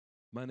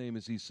My name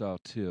is Esau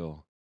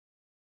Till.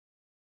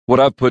 What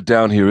I've put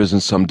down here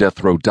isn't some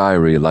death row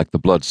diary like the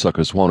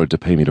bloodsuckers wanted to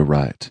pay me to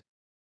write.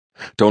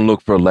 Don't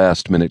look for a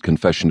last-minute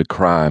confession to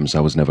crimes I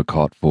was never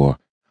caught for,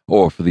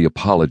 or for the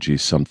apology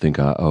some think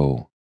I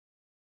owe.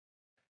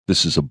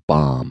 This is a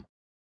bomb,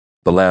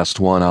 the last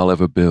one I'll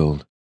ever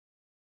build.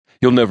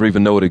 You'll never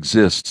even know it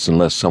exists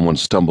unless someone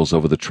stumbles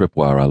over the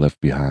tripwire I left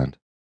behind.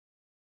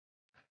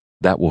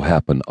 That will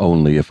happen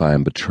only if I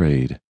am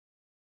betrayed.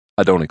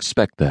 I don't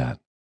expect that,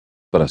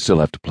 but I still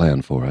have to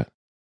plan for it.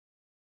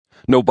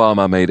 No bomb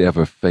I made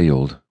ever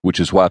failed, which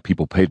is why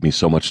people paid me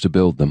so much to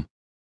build them.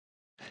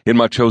 In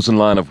my chosen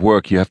line of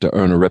work, you have to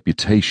earn a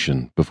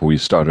reputation before you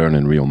start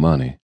earning real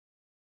money.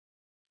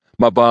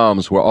 My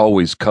bombs were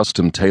always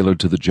custom-tailored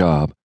to the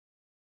job.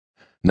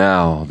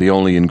 Now, the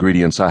only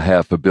ingredients I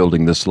have for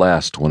building this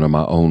last one are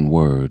my own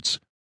words.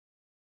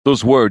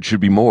 Those words should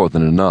be more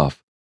than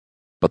enough,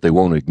 but they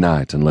won't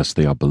ignite unless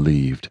they are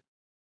believed.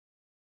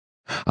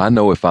 I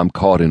know if I'm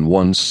caught in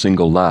one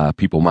single lie,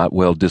 people might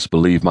well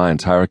disbelieve my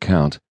entire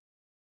account,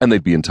 and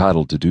they'd be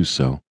entitled to do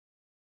so.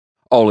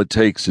 All it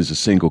takes is a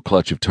single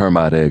clutch of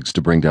termite eggs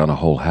to bring down a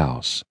whole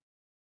house.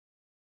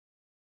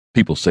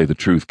 People say the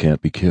truth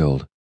can't be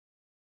killed.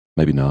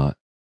 Maybe not.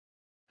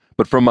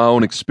 But from my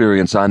own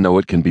experience, I know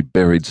it can be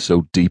buried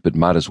so deep it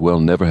might as well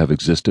never have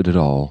existed at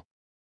all.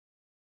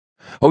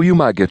 Oh, you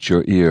might get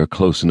your ear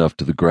close enough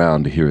to the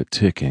ground to hear it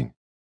ticking.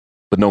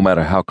 But no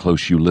matter how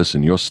close you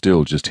listen, you're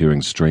still just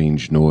hearing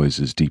strange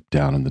noises deep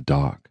down in the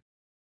dark.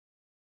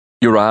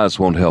 Your eyes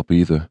won't help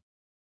either.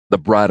 The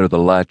brighter the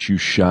light you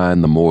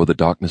shine, the more the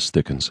darkness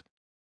thickens.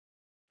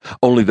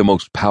 Only the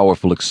most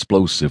powerful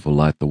explosive will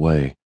light the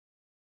way.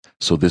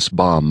 So this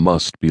bomb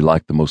must be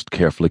like the most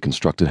carefully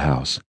constructed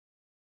house.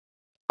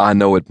 I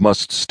know it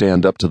must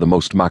stand up to the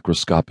most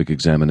microscopic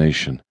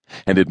examination,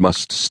 and it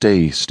must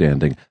stay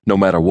standing no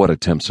matter what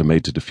attempts are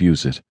made to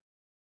defuse it.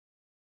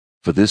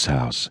 For this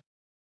house,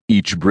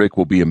 each brick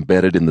will be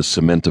embedded in the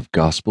cement of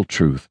gospel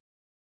truth.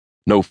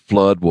 No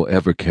flood will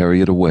ever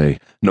carry it away,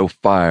 no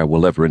fire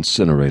will ever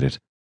incinerate it,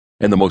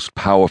 and the most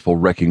powerful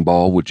wrecking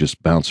ball would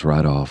just bounce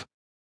right off.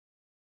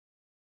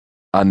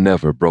 I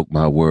never broke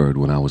my word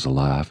when I was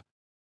alive.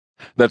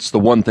 That's the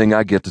one thing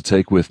I get to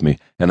take with me,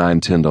 and I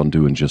intend on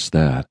doing just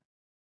that.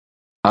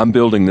 I'm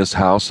building this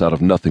house out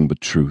of nothing but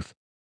truth,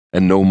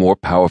 and no more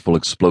powerful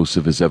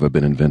explosive has ever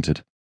been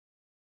invented.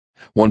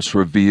 Once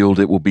revealed,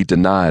 it will be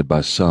denied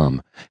by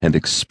some and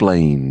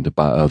explained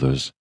by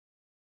others.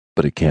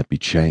 But it can't be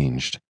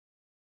changed.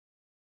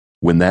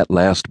 When that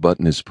last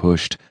button is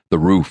pushed, the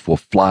roof will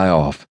fly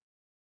off.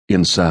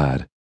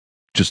 Inside,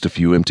 just a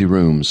few empty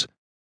rooms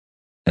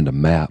and a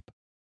map.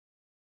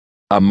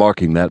 I'm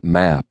marking that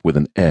map with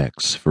an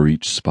X for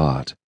each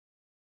spot.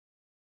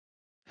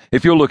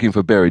 If you're looking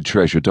for buried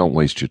treasure, don't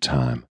waste your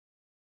time.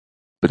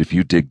 But if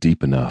you dig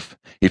deep enough,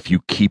 if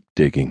you keep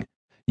digging,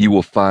 you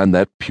will find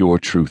that pure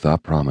truth I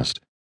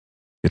promised.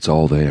 It's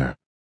all there.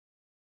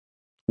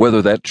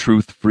 Whether that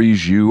truth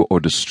frees you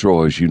or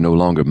destroys you no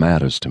longer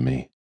matters to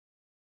me.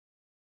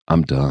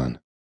 I'm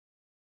done.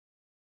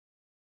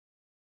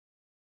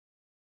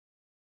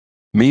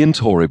 Me and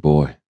Tory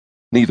Boy,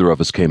 neither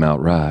of us came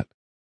out right.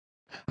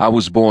 I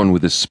was born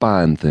with this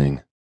spine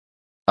thing.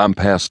 I'm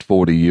past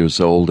 40 years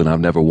old and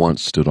I've never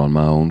once stood on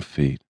my own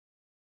feet.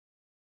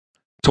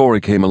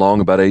 Tory came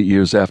along about 8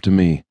 years after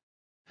me.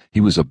 He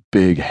was a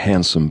big,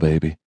 handsome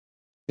baby.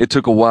 It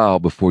took a while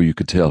before you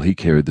could tell he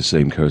carried the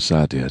same curse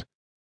I did.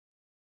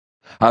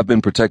 I've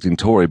been protecting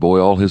Tory Boy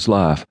all his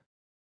life.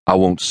 I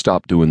won't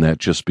stop doing that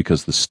just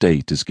because the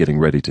state is getting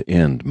ready to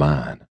end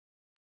mine.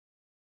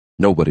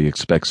 Nobody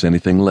expects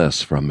anything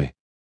less from me.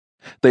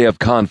 They have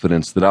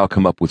confidence that I'll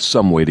come up with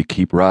some way to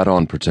keep right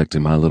on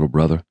protecting my little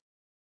brother.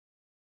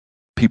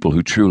 People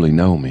who truly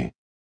know me,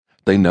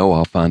 they know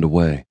I'll find a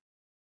way.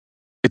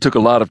 It took a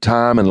lot of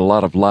time and a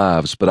lot of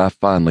lives, but I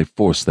finally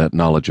forced that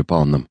knowledge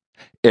upon them,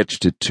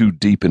 etched it too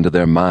deep into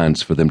their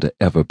minds for them to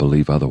ever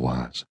believe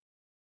otherwise.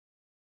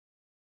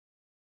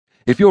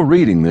 If you're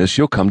reading this,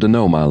 you'll come to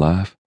know my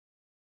life.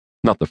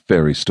 Not the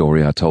fairy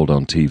story I told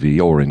on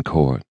TV or in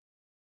court.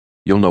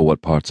 You'll know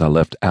what parts I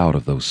left out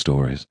of those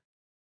stories.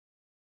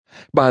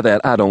 By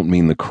that, I don't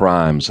mean the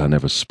crimes I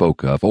never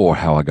spoke of or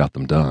how I got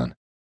them done.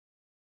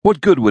 What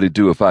good would it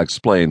do if I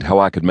explained how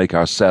I could make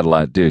our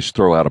satellite dish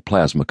throw out a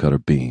plasma cutter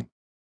beam?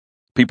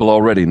 People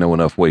already know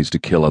enough ways to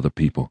kill other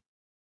people.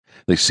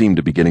 They seem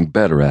to be getting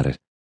better at it.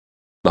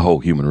 The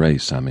whole human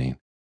race, I mean.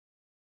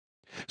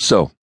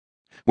 So,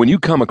 when you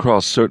come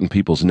across certain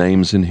people's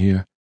names in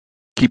here,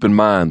 keep in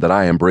mind that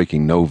I am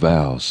breaking no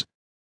vows.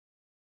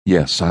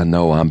 Yes, I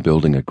know I'm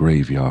building a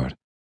graveyard,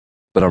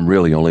 but I'm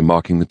really only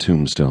marking the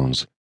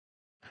tombstones.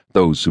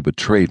 Those who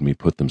betrayed me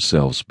put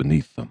themselves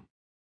beneath them.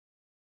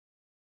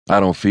 I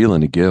don't feel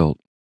any guilt.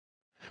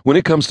 When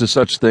it comes to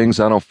such things,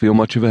 I don't feel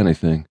much of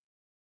anything.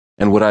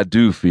 And what I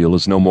do feel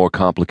is no more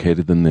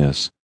complicated than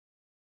this.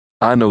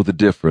 I know the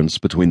difference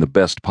between the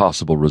best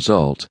possible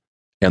result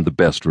and the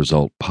best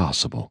result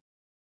possible.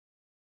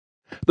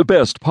 The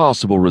best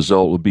possible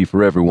result would be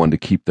for everyone to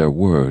keep their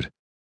word.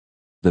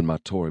 Then my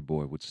Tory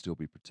Boy would still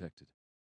be protected.